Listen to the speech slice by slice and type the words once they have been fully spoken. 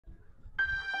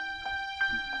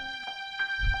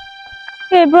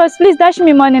Hey bros, please dash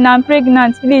me money now. I'm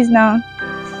pregnant. Please now.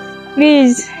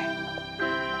 Please.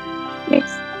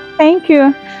 Please. Thank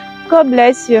you. God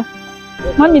bless you.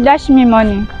 Mommy, dash me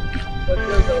money.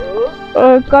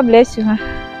 Oh, God bless you.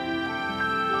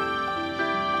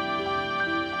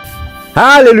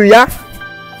 Hallelujah.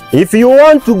 If you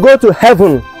want to go to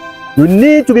heaven, you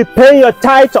need to be paying your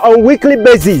tithe on a weekly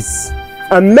basis.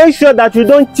 And make sure that you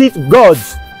don't cheat God.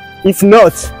 If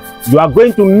not, you are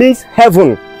going to miss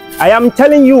heaven. I am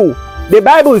telling you, the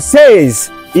Bible says,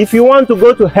 if you want to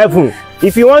go to heaven,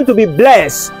 if you want to be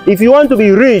blessed, if you want to be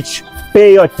rich,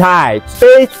 pay your tithe.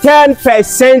 Pay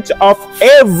 10% of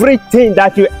everything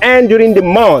that you earn during the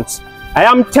month. I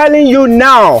am telling you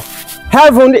now,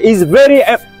 heaven is very...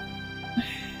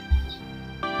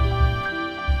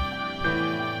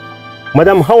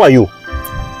 Madam, how are you?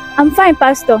 I'm fine,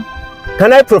 Pastor.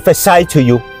 Can I prophesy to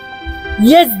you?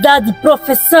 Yes, Daddy,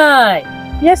 prophesy.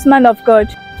 Yes, man of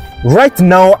God. Right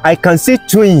now, I can see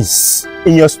twins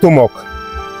in your stomach.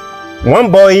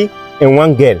 One boy and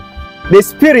one girl. The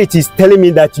spirit is telling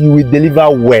me that you will deliver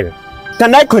well.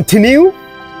 Can I continue?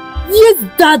 Yes,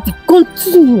 Daddy,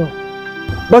 continue.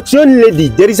 But young lady,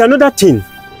 there is another thing.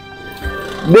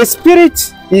 The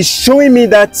spirit is showing me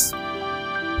that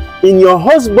in your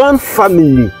husband's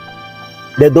family,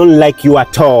 they don't like you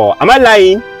at all. Am I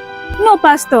lying? No,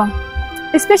 Pastor.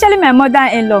 Especially my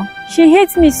mother-in-law. She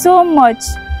hates me so much.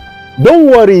 Don't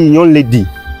worry, young lady.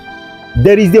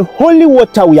 There is the holy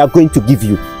water we are going to give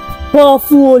you.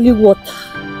 Powerful holy water.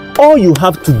 All you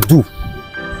have to do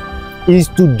is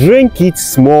to drink it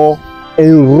small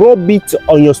and rub it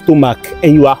on your stomach,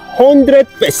 and you are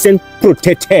 100%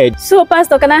 protected. So,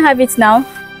 Pastor, can I have it now?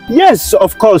 Yes,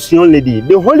 of course, young lady.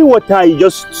 The holy water you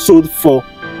just sold for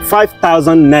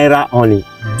 5,000 naira only.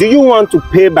 Do you want to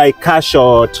pay by cash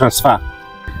or transfer?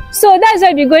 So that's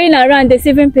why I be going around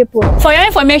deceiving people. For your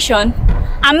information,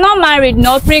 I'm not married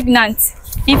nor pregnant.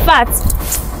 In fact,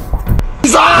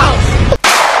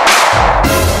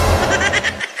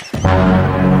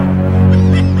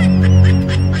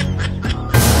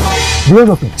 Blood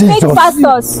of Jesus. fake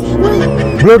pastors.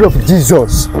 Blood of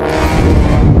Jesus.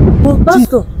 But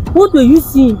Pastor, what were you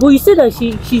seeing? Well, you said that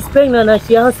she's pregnant and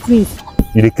she has twins.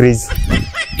 You the crazy.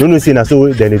 Don't know say na so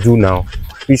then they do now.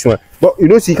 Which one? But you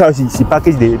don't see how she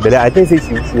packaged the belly. I think say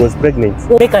she was pregnant.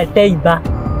 Make I tell you back.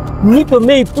 You need to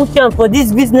make put am for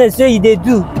this business where they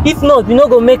do. If not, you not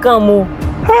go make am more.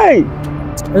 Hi!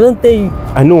 I don't tell you.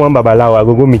 I know one babalawo, I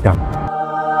go meet her.